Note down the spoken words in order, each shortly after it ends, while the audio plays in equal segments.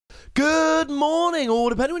Good morning, or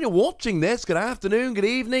depending when you're watching this, good afternoon, good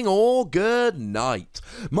evening, or good night.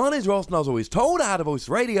 My name's Ross, and I was always told I had a voice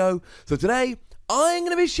radio, so today I'm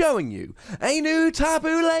going to be showing you a new Tapu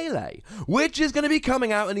Lele, which is going to be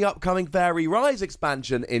coming out in the upcoming Fairy Rise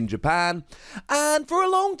expansion in Japan. And for a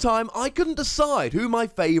long time, I couldn't decide who my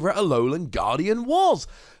favourite Alolan Guardian was.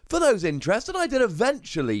 For those interested, I did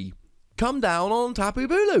eventually come down on Tapu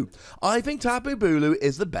Bulu. I think Tapu Bulu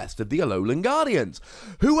is the best of the Alolan Guardians.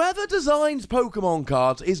 Whoever designs Pokemon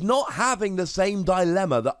cards is not having the same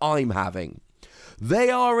dilemma that I'm having. They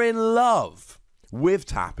are in love with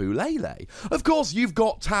Tapu Lele. Of course, you've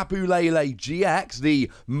got Tapu Lele GX,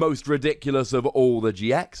 the most ridiculous of all the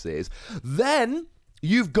GXs. Then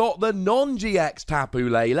you've got the non-GX Tapu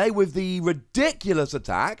Lele with the ridiculous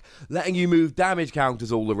attack, letting you move damage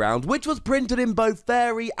counters all around, which was printed in both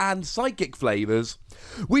Fairy and Psychic flavours.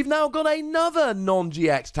 We've now got another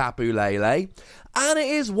non-GX Tapu Lele, and it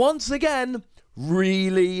is once again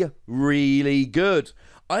really, really good.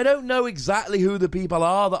 I don't know exactly who the people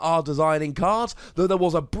are that are designing cards, though there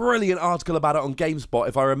was a brilliant article about it on GameSpot.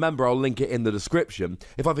 If I remember, I'll link it in the description.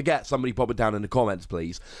 If I forget, somebody pop it down in the comments,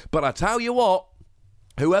 please. But I tell you what,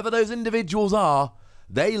 whoever those individuals are,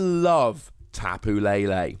 they love Tapu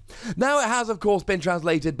Lele. Now, it has, of course, been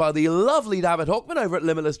translated by the lovely David Hochmann over at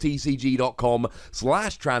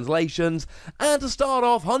limitlesstcg.com/translations. And to start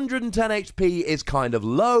off, 110 HP is kind of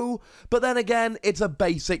low, but then again, it's a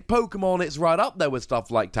basic Pokemon. It's right up there with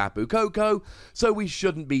stuff like Tapu Koko, so we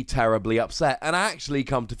shouldn't be terribly upset. And actually,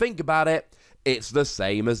 come to think about it, it's the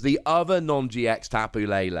same as the other non-GX Tapu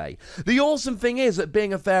Lele. The awesome thing is that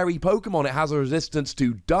being a fairy Pokemon, it has a resistance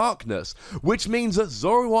to darkness, which means that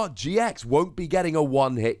Zoroark GX won't be getting a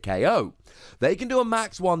one-hit KO. They can do a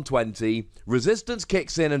max 120, resistance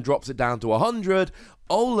kicks in and drops it down to 100.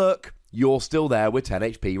 Oh look, you're still there with 10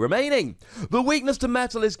 HP remaining. The weakness to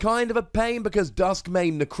metal is kind of a pain because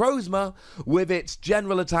Duskmane Necrozma, with its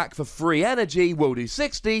general attack for free energy, will do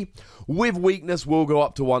 60. With weakness will go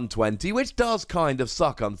up to 120, which does kind of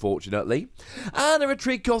suck, unfortunately. And the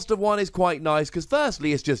retreat cost of 1 is quite nice because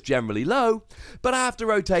firstly it's just generally low, but after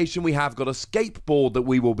rotation we have got a skateboard that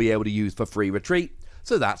we will be able to use for free retreat.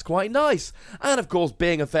 So that's quite nice. And of course,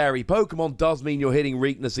 being a fairy Pokemon does mean you're hitting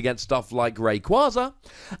weakness against stuff like Rayquaza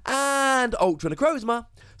and Ultra Necrozma.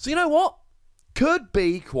 So you know what? Could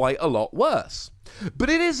be quite a lot worse. But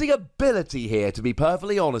it is the ability here, to be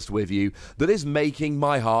perfectly honest with you, that is making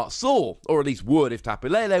my heart sore. Or at least would if Tapu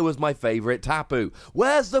Lele was my favourite Tapu.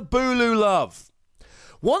 Where's the Bulu love?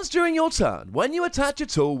 Once during your turn, when you attach a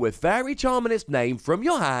tool with Fairy Charm in its name from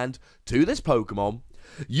your hand to this Pokemon,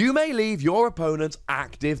 you may leave your opponent's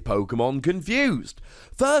active Pokemon confused.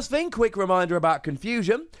 First thing, quick reminder about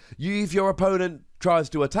confusion. If your opponent tries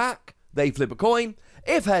to attack, they flip a coin.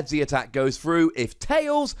 If heads, the attack goes through. If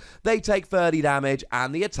tails, they take 30 damage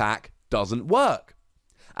and the attack doesn't work.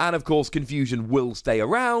 And of course, confusion will stay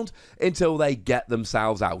around until they get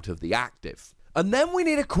themselves out of the active. And then we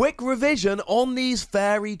need a quick revision on these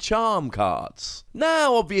Fairy Charm cards.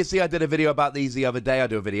 Now, obviously, I did a video about these the other day. I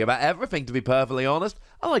do a video about everything, to be perfectly honest.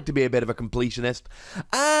 I like to be a bit of a completionist.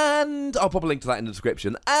 And I'll pop a link to that in the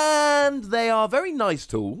description. And they are very nice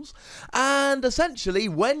tools. And essentially,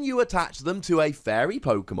 when you attach them to a fairy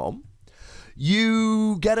Pokemon,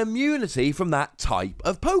 you get immunity from that type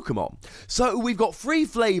of Pokemon. So we've got 3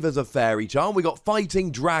 flavours of Fairy Charm. We've got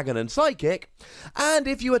Fighting, Dragon and Psychic. And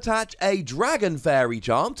if you attach a Dragon Fairy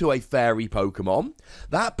Charm to a Fairy Pokemon,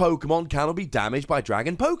 that Pokemon cannot be damaged by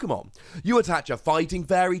Dragon Pokemon. You attach a Fighting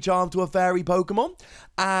Fairy Charm to a Fairy Pokemon,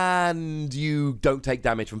 and you don't take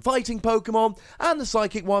damage from Fighting Pokemon, and the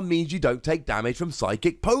Psychic one means you don't take damage from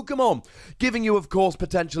Psychic Pokemon, giving you, of course,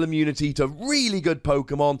 potential immunity to really good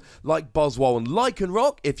Pokemon like Buzzwole and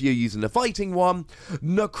Lycanroc if you're using the Fighting one,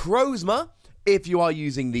 Necrozma if you are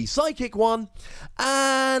using the Psychic one,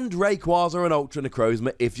 and Rayquaza and Ultra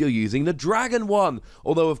Necrozma if you're using the Dragon one.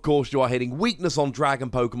 Although, of course, you are hitting weakness on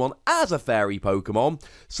Dragon Pokemon as a Fairy Pokemon,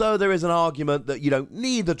 so there is an argument that you don't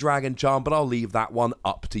need the Dragon Charm, but I'll leave that one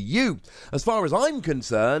up to you. As far as I'm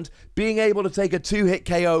concerned, being able to take a 2-hit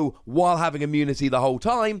KO while having immunity the whole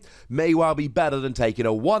time may well be better than taking a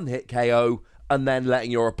 1-hit KO and then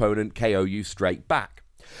letting your opponent KO you straight back.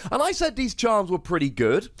 And I said these charms were pretty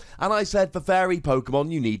good, and I said for fairy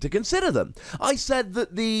Pokemon you need to consider them. I said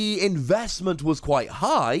that the investment was quite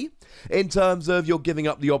high in terms of you're giving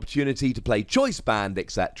up the opportunity to play Choice Band,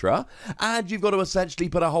 etc. And you've got to essentially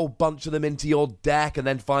put a whole bunch of them into your deck and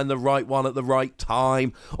then find the right one at the right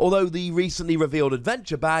time. Although the recently revealed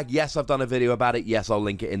Adventure Bag, yes, I've done a video about it, yes, I'll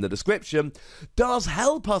link it in the description, does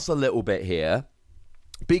help us a little bit here.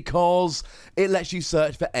 because it lets you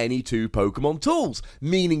search for any 2 Pokemon tools,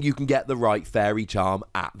 meaning you can get the right Fairy Charm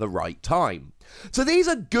at the right time. So these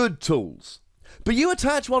are good tools. But you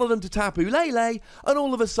attach one of them to Tapu Lele, and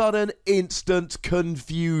all of a sudden, instant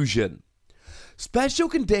confusion. Special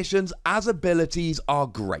conditions as abilities are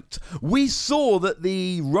great. We saw that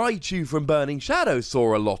the Raichu from Burning Shadows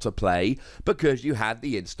saw a lot of play because you had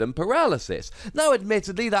the instant paralysis. Now,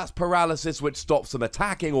 admittedly, that's paralysis which stops them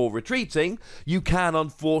attacking or retreating. You can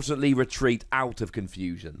unfortunately retreat out of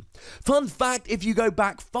confusion. Fun fact, if you go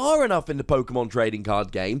back far enough in the Pokemon trading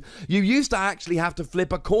card game, you used to actually have to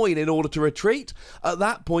flip a coin in order to retreat. At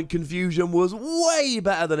that point, confusion was way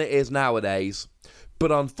better than it is nowadays.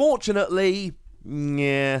 But unfortunately,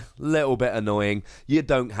 yeah, little bit annoying. You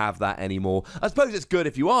don't have that anymore. I suppose it's good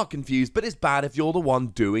if you are confused, but it's bad if you're the one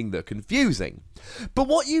doing the confusing. But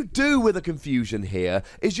what you do with a confusion here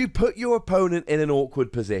is you put your opponent in an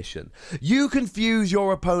awkward position. You confuse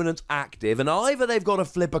your opponent's active, and either they've got to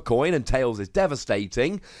flip a coin, and Tails is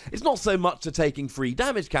devastating. It's not so much to taking free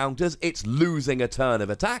damage counters, it's losing a turn of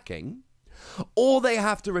attacking. Or they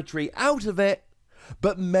have to retreat out of it,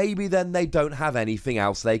 but maybe then they don't have anything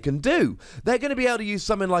else they can do. They're going to be able to use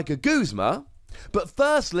something like a Guzma, but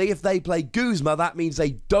firstly, if they play Guzma, that means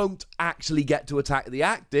they don't actually get to attack the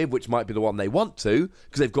active, which might be the one they want to,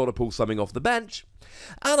 because they've got to pull something off the bench.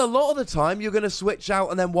 And a lot of the time, you're going to switch out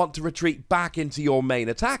and then want to retreat back into your main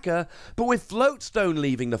attacker, but with Floatstone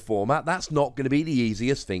leaving the format, that's not going to be the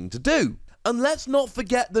easiest thing to do. And let's not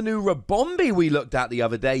forget the new Rabombi we looked at the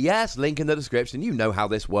other day. Yes, link in the description. You know how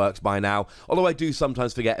this works by now. Although I do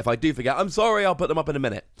sometimes forget. If I do forget, I'm sorry, I'll put them up in a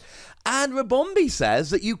minute. And Rabombi says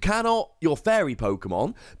that you cannot, your fairy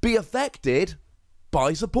Pokemon, be affected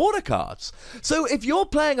by supporter cards. So if you're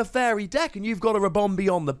playing a fairy deck and you've got a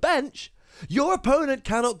Rabombi on the bench, your opponent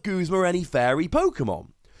cannot Guzma any fairy Pokemon.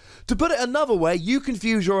 To put it another way, you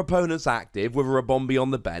confuse your opponent's active with a Rabombi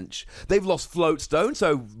on the bench. They've lost Floatstone,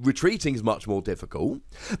 so retreating is much more difficult.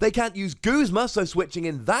 They can't use Guzma, so switching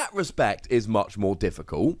in that respect is much more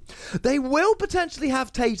difficult. They will potentially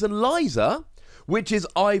have Tate and Liza, which is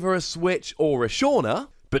either a switch or a Shauna.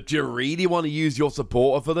 But do you really want to use your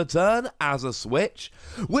supporter for the turn as a switch?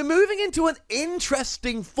 We're moving into an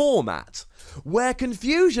interesting format where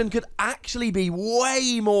confusion could actually be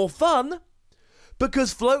way more fun,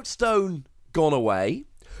 because Floatstone gone away,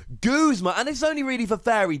 Guzma, and it's only really for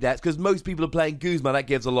fairy decks because most people are playing Guzma, that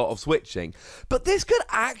gives a lot of switching. But this could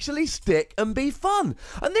actually stick and be fun.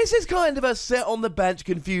 And this is kind of a sit on the bench,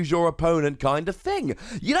 confuse your opponent kind of thing.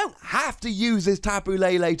 You don't have to use this Tapu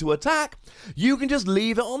Lele to attack. You can just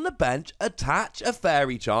leave it on the bench, attach a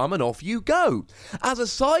fairy charm, and off you go. As a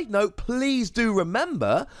side note, please do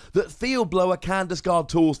remember that Field Blower can discard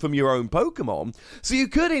tools from your own Pokemon. So you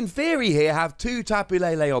could, in theory here, have 2 Tapu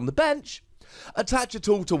Lele on the bench, attach a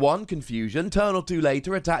tool to 1, confusion, turn or 2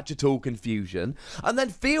 later, attach a tool, confusion, and then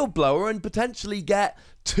Field Blower and potentially get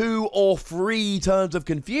 2 or 3 turns of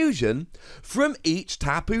confusion from each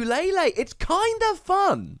Tapu Lele. It's kind of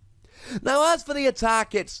fun. Now, as for the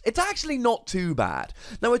attack, it's actually not too bad.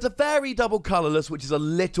 Now, it's a fairy double colourless, which is a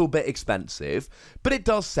little bit expensive, but it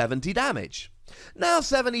does 70 damage. Now,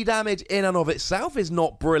 70 damage in and of itself is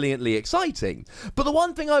not brilliantly exciting, but the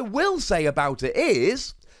one thing I will say about it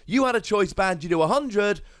is, you had a choice band, you do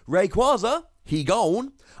 100, Rayquaza, he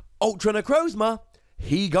gone, Ultra Necrozma,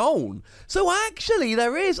 he gone. So actually,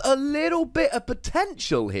 there is a little bit of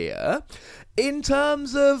potential here in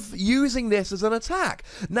terms of using this as an attack.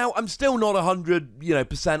 Now, I'm still not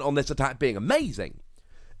 100% on this attack being amazing.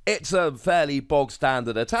 It's a fairly bog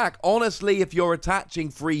standard attack. Honestly, if you're attaching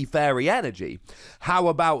free fairy energy, how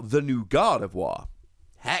about the new Gardevoir?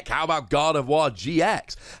 Heck, how about Gardevoir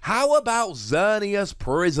GX? How about Xerneas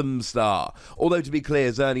Prism Star? Although, to be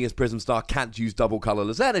clear, Xerneas Prism Star can't use double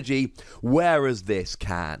colourless energy, whereas this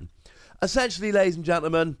can. Essentially, ladies and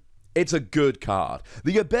gentlemen, it's a good card.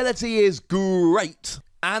 The ability is great,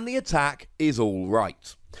 and the attack is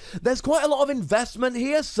alright. There's quite a lot of investment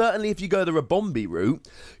here, certainly if you go the Rabombi route,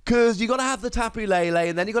 because you've got to have the Tapu Lele,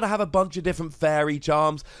 and then you've got to have a bunch of different fairy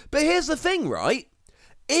charms. But here's the thing, right?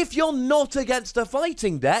 If you're not against a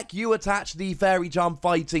fighting deck, you attach the Fairy Charm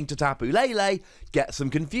Fighting to Tapu Lele, get some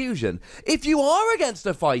confusion. If you are against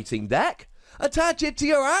a fighting deck, attach it to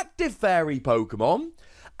your active fairy Pokemon,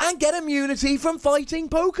 and get immunity from fighting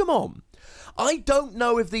Pokemon. I don't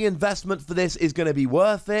know if the investment for this is going to be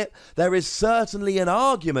worth it. There is certainly an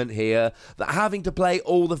argument here that having to play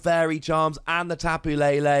all the Fairy Charms and the Tapu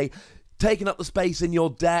Lele, taking up the space in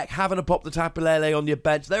your deck, having to pop the Tapu Lele on your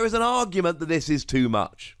bench, there is an argument that this is too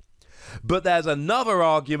much. But there's another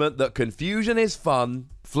argument that confusion is fun,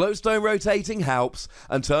 floatstone rotating helps,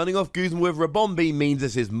 and turning off Guzma with Rabombi means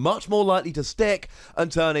this is much more likely to stick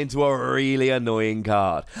and turn into a really annoying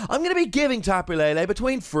card. I'm going to be giving Tapu Lele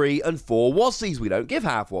between 3 and 4 Wassies. We don't give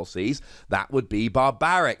half Wassies. That would be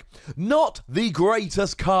barbaric. Not the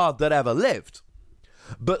greatest card that ever lived,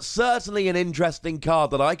 but certainly an interesting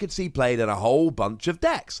card that I could see played in a whole bunch of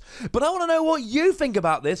decks. But I want to know what you think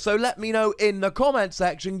about this, so let me know in the comment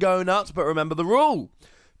section. Go nuts, but remember the rule.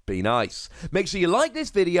 Be nice. Make sure you like this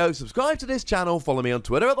video, subscribe to this channel, follow me on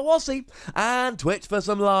Twitter at @TheWassie, and Twitch for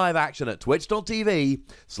some live action at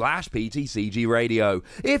twitch.tv/PTCGRadio.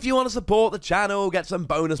 If you want to support the channel, get some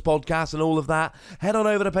bonus podcasts and all of that, head on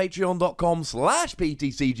over to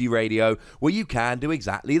patreon.com/PTCGRadio, where you can do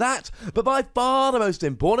exactly that. But by far the most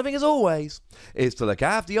important thing, as always, is to look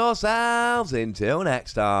after yourselves. Until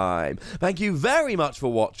next time. Thank you very much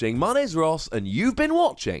for watching. My name's Ross, and you've been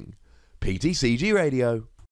watching PTCG Radio.